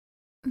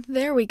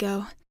There we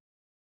go.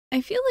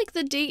 I feel like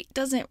the date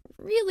doesn't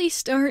really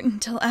start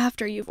until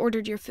after you've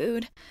ordered your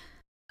food.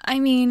 I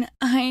mean,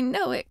 I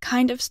know it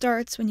kind of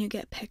starts when you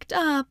get picked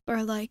up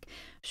or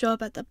show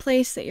up at the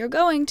place that you're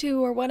going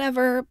to or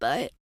whatever,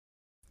 but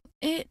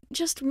it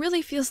just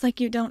really feels like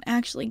you don't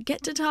actually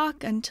get to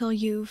talk until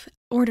you've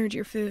ordered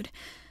your food.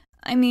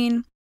 I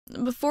mean,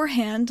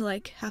 beforehand,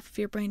 half of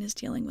your brain is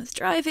dealing with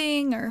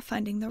driving or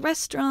finding the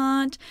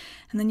restaurant,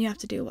 and then you have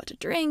to do what to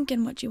drink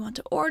and what you want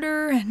to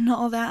order and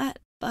all that,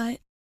 but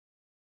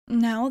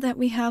now that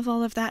we have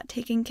all of that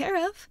taken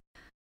care of,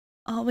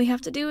 all we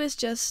have to do is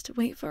just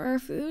wait for our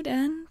food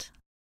and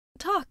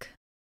talk.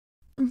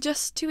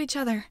 Just to each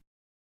other.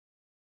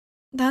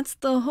 That's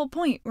the whole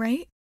point,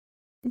 right?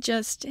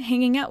 Just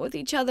hanging out with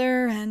each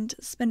other and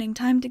spending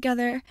time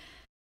together.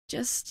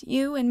 Just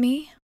you and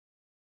me.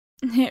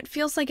 It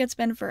feels like it's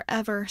been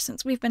forever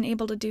since we've been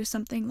able to do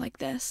something like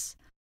this.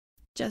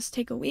 Just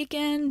take a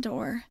weekend,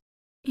 or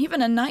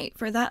even a night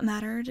for that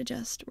matter, to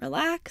just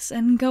relax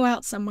and go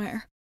out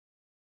somewhere.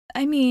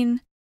 I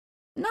mean,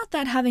 not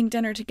that having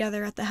dinner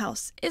together at the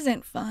house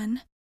isn't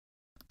fun.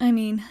 I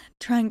mean,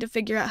 trying to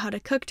figure out how to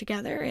cook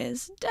together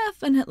is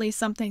definitely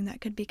something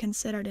that could be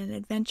considered an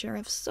adventure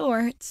of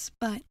sorts,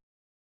 but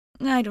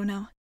I don't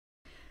know.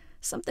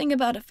 Something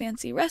about a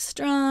fancy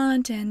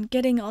restaurant and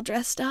getting all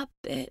dressed up,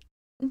 it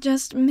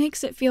just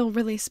makes it feel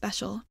really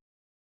special.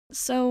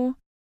 So,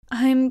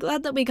 I'm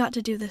glad that we got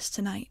to do this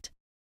tonight.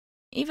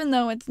 Even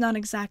though it's not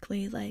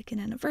exactly like an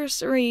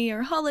anniversary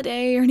or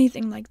holiday or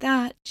anything like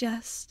that,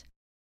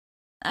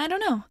 I don't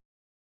know.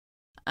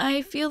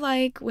 I feel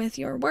like with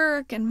your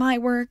work and my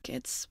work,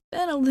 it's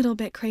been a little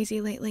bit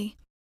crazy lately.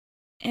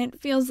 It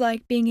feels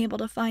like being able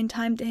to find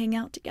time to hang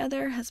out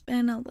together has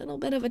been a little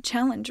bit of a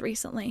challenge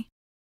recently.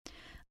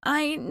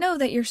 I know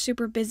that you're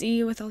super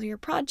busy with all your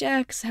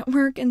projects at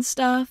work and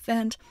stuff,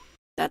 and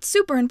that's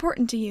super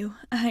important to you.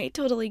 I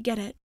totally get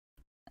it.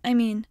 I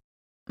mean,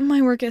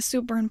 my work is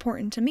super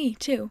important to me,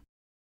 too.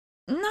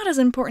 Not as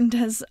important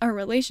as our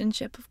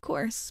relationship, of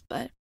course,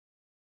 but,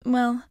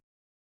 well,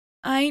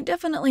 I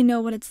definitely know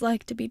what it's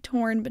like to be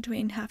torn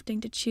between having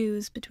to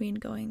choose between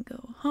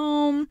go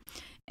home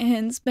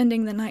and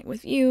spending the night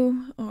with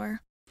you,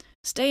 or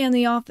stay in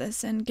the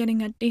office and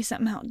getting a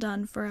decent amount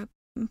done for an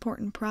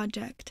important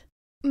project.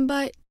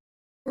 But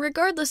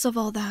regardless of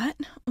all that,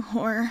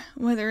 or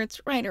whether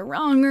it's right or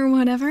wrong or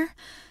whatever,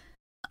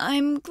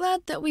 I'm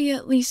glad that we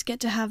at least get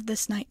to have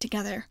this night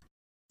together.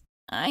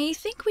 I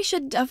think we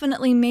should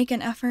definitely make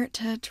an effort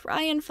to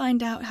try and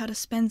find out how to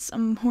spend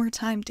some more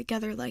time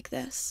together like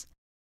this.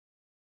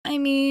 I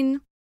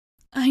mean,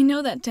 I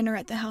know that dinner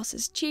at the house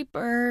is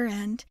cheaper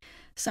and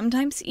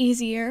sometimes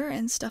easier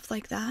and stuff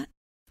like that,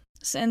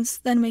 since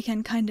then we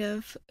can kind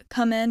of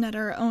come in at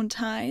our own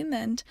time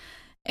and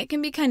it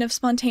can be kind of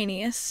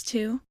spontaneous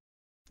too.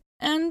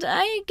 And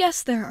I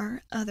guess there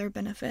are other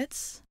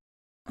benefits.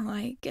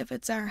 Like if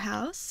it's our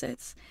house,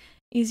 it's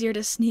easier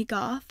to sneak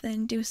off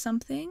and do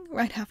something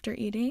right after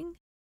eating,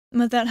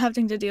 without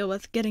having to deal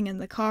with getting in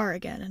the car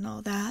again and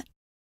all that.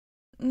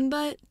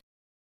 But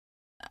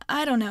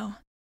I don't know.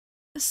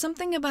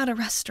 Something about a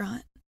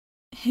restaurant.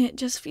 It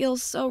just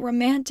feels so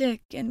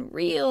romantic and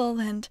real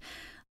and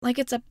like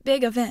it's a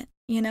big event,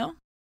 you know?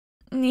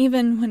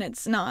 Even when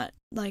it's not,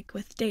 like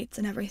with dates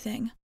and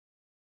everything.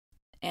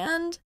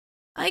 And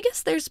I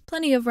guess there's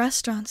plenty of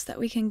restaurants that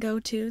we can go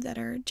to that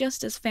are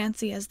just as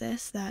fancy as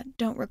this that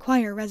don't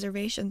require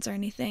reservations or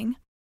anything.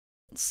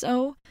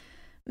 So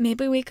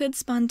maybe we could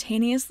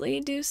spontaneously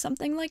do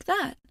something like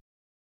that.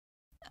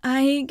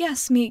 I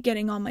guess me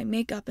getting all my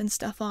makeup and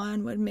stuff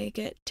on would make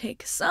it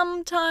take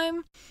some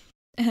time,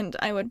 and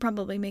I would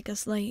probably make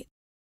us late.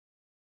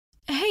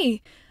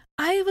 Hey,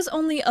 I was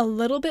only a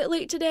little bit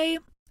late today,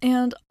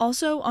 and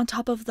also on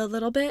top of the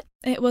little bit,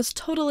 it was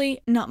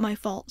totally not my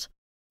fault.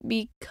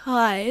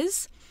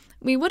 Because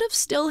we would have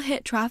still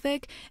hit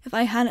traffic if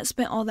I hadn't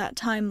spent all that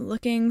time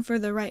looking for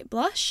the right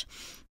blush.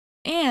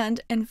 And,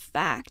 in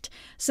fact,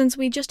 since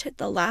we just hit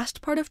the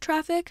last part of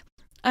traffic,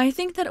 I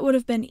think that it would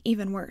have been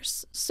even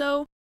worse.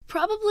 So,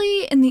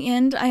 probably in the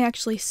end, I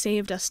actually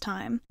saved us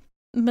time.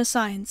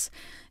 Besides,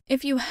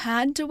 if you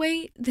had to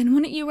wait, then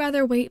wouldn't you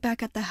rather wait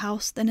back at the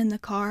house than in the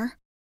car?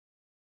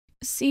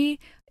 See?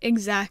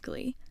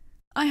 Exactly.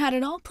 I had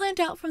it all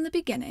planned out from the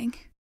beginning.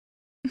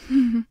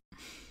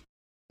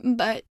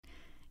 But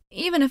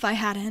even if I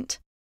hadn't,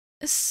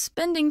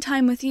 spending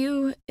time with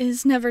you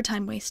is never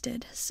time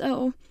wasted,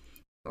 so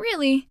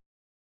really,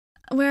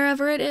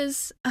 wherever it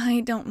is, I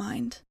don't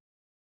mind.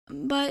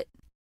 But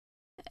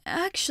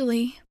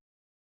actually,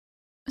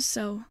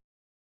 so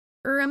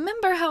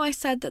remember how I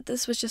said that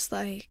this was just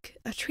like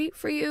a treat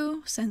for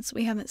you since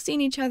we haven't seen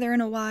each other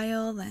in a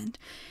while and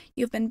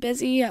you've been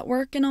busy at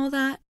work and all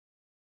that?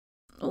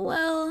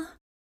 Well,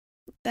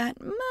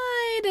 that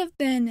might have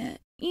been an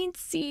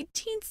eensy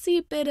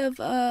teensy bit of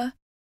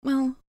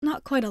well,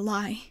 not quite a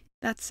lie.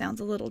 That sounds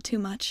a little too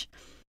much.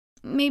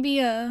 Maybe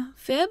a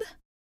fib?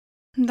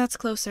 That's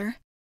closer.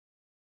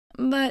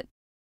 But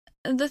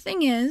the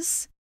thing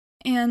is,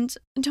 and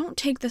don't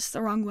take this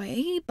the wrong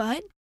way,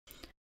 but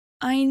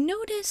I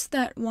noticed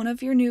that one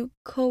of your new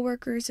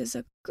coworkers is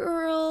a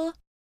girl,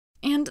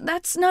 and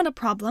that's not a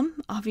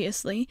problem,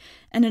 obviously,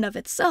 in and of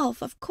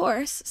itself, of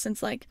course,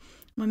 since,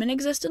 women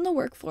exist in the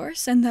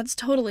workforce, and that's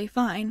totally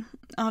fine,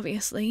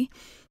 obviously.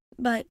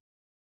 But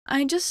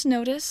I just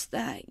noticed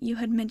that you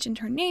had mentioned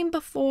her name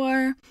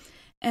before,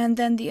 and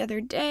then the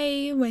other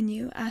day when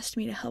you asked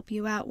me to help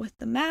you out with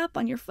the map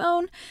on your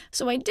phone,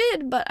 so I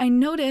did, but I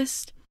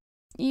noticed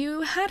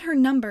you had her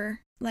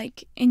number,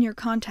 in your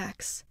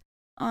contacts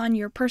on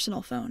your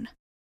personal phone.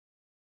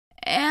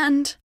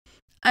 And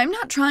I'm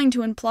not trying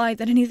to imply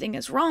that anything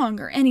is wrong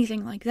or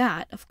anything like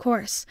that, of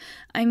course.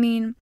 I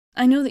mean,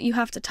 I know that you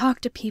have to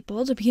talk to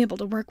people to be able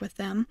to work with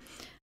them.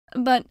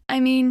 But,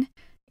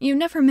 you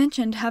never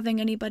mentioned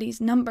having anybody's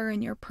number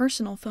in your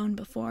personal phone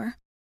before.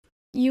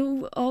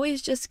 You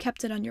always just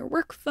kept it on your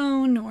work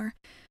phone or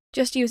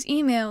just use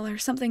email or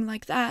something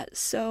like that,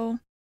 so...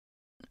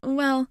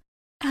 Well,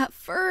 at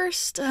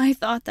first I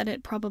thought that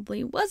it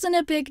probably wasn't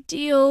a big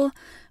deal,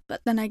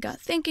 but then I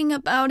got thinking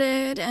about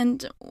it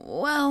and,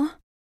 well...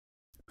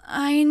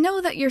 I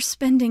know that you're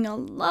spending a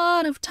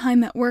lot of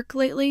time at work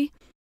lately,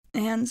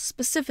 and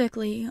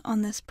specifically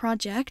on this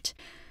project,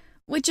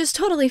 which is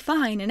totally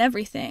fine and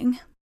everything,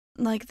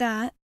 like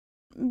that,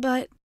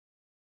 but,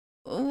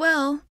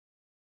 well,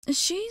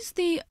 she's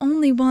the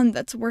only one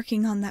that's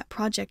working on that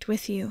project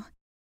with you,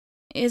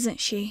 isn't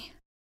she?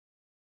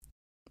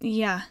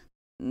 Yeah,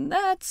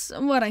 that's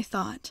what I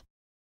thought.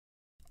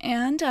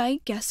 And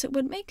I guess it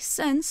would make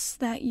sense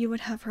that you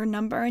would have her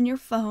number in your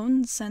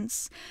phone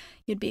since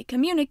you'd be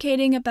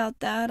communicating about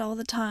that all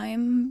the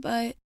time,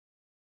 but,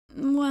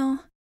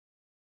 well,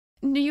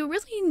 do you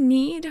really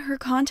need her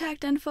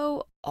contact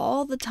info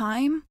all the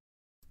time?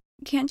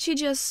 Can't she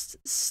just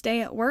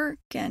stay at work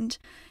and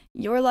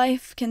your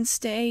life can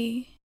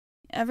stay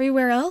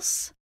everywhere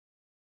else?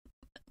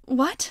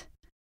 What?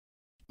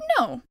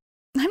 No,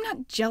 I'm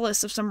not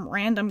jealous of some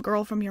random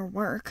girl from your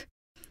work.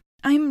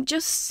 I'm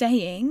just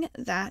saying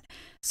that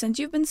since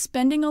you've been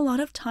spending a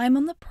lot of time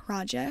on the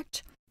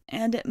project,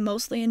 and it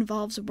mostly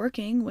involves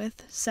working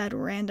with said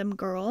random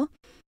girl,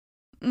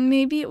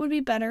 maybe it would be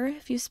better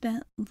if you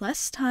spent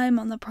less time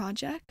on the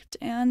project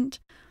and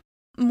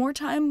more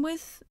time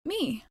with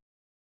me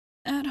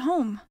at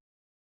home.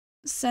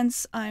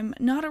 Since I'm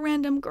not a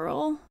random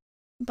girl,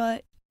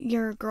 but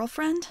your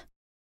girlfriend.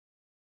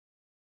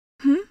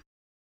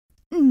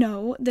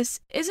 No, this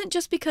isn't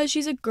just because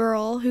she's a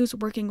girl who's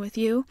working with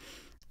you.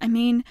 I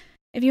mean,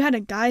 if you had a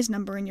guy's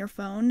number in your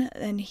phone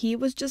and he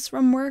was just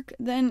from work,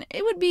 then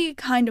it would be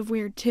kind of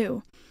weird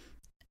too.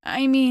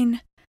 I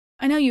mean,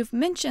 I know you've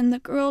mentioned the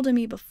girl to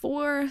me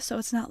before, so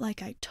it's not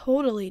like I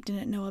totally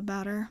didn't know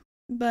about her,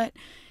 but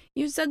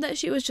you said that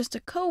she was just a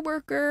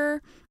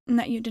coworker and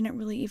that you didn't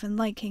really even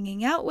like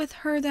hanging out with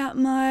her that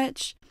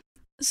much.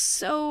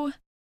 So,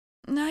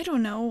 I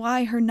don't know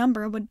why her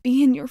number would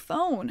be in your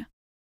phone.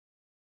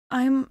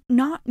 I'm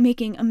not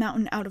making a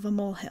mountain out of a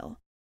molehill.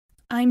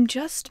 I'm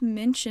just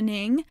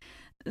mentioning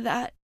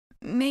that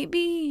maybe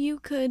you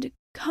could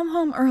come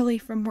home early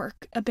from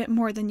work a bit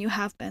more than you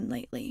have been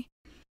lately.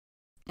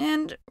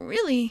 And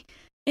really,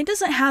 it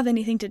doesn't have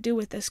anything to do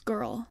with this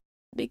girl,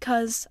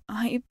 because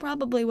I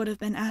probably would have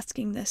been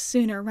asking this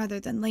sooner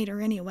rather than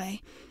later anyway,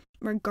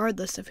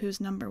 regardless of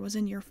whose number was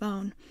in your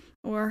phone,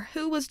 or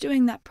who was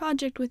doing that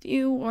project with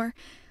you, or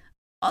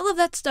all of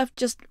that stuff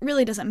just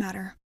really doesn't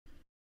matter.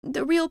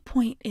 The real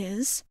point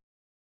is,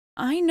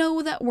 I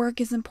know that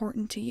work is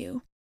important to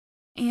you,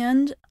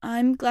 and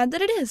I'm glad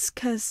that it is,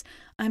 'cause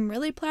I'm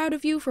really proud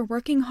of you for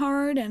working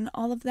hard and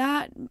all of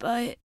that,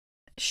 but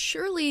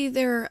surely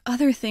there are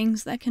other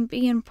things that can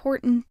be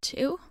important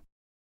too.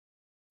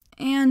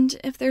 And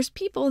if there's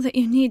people that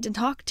you need to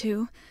talk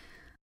to,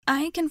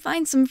 I can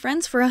find some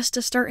friends for us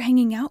to start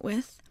hanging out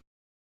with.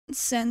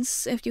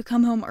 Since if you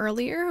come home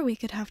earlier, we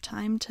could have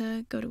time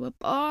to go to a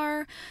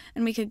bar,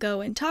 and we could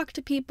go and talk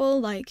to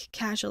people,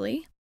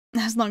 casually,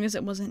 as long as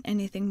it wasn't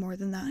anything more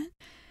than that,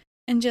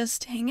 and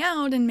just hang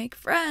out and make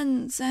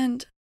friends,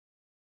 and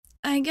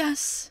I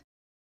guess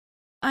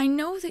I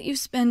know that you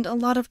spend a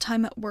lot of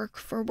time at work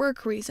for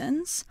work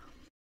reasons,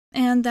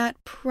 and that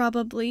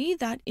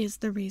is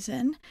the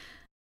reason,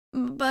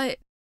 but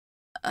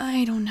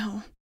I don't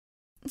know.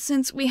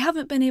 Since we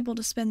haven't been able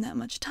to spend that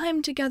much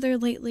time together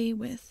lately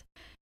with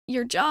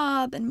your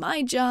job and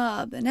my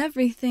job and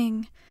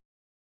everything,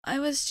 I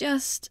was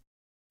just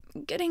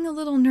getting a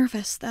little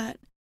nervous that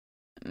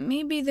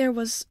maybe there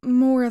was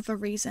more of a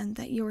reason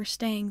that you were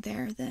staying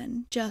there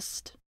than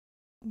just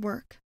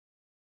work.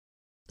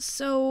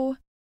 So,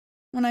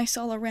 when I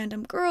saw a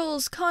random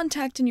girl's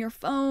contact in your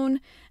phone,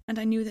 and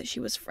I knew that she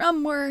was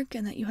from work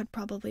and that you had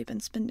probably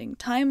been spending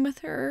time with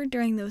her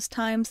during those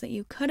times that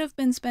you could have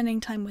been spending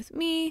time with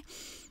me,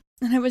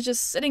 and I was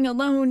just sitting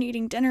alone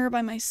eating dinner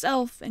by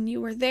myself and you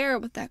were there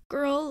with that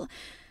girl,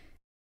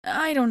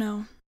 I don't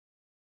know.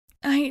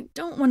 I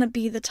don't want to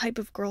be the type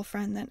of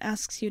girlfriend that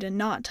asks you to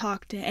not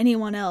talk to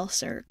anyone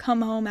else or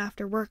come home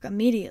after work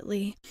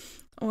immediately,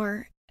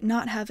 or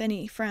not have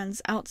any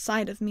friends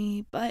outside of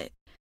me, but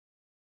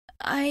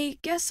I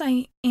guess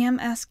I am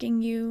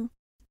asking you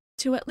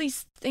to at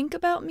least think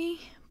about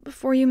me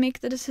before you make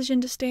the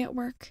decision to stay at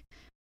work.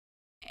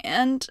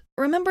 And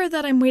remember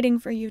that I'm waiting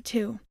for you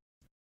too.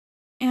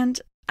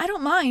 And I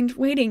don't mind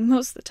waiting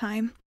most of the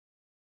time,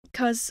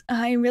 'cause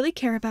I really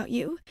care about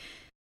you,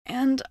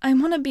 and I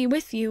want to be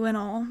with you and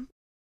all,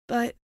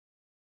 but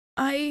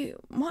I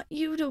want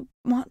you to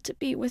want to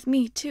be with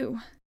me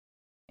too,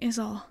 is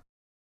all.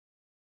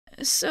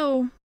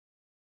 So,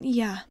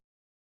 yeah.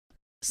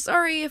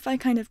 Sorry if I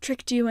kind of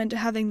tricked you into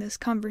having this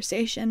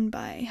conversation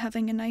by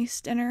having a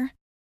nice dinner.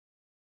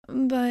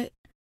 But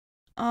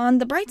on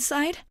the bright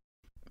side,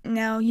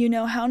 now you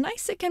know how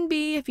nice it can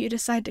be if you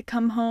decide to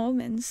come home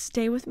and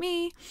stay with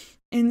me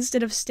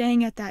instead of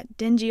staying at that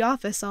dingy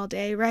office all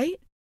day, right?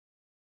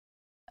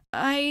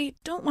 I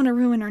don't want to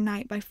ruin our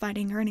night by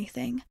fighting or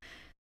anything,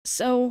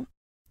 so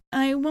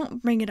I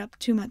won't bring it up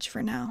too much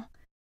for now.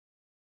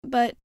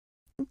 But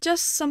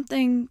just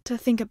something to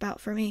think about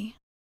for me,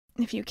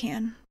 if you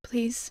can,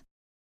 please.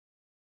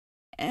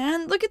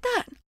 And look at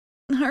that!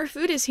 Our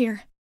food is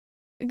here.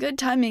 Good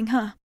timing,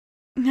 huh?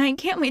 I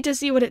can't wait to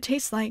see what it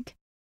tastes like.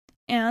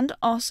 And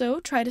also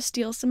try to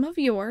steal some of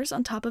yours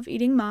on top of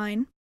eating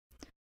mine.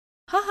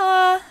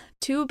 Haha,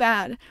 too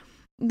bad.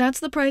 That's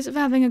the price of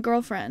having a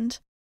girlfriend.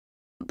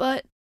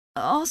 But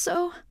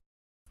also,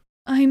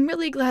 I'm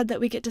really glad that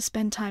we get to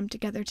spend time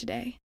together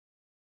today.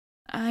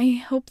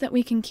 I hope that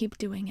we can keep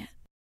doing it.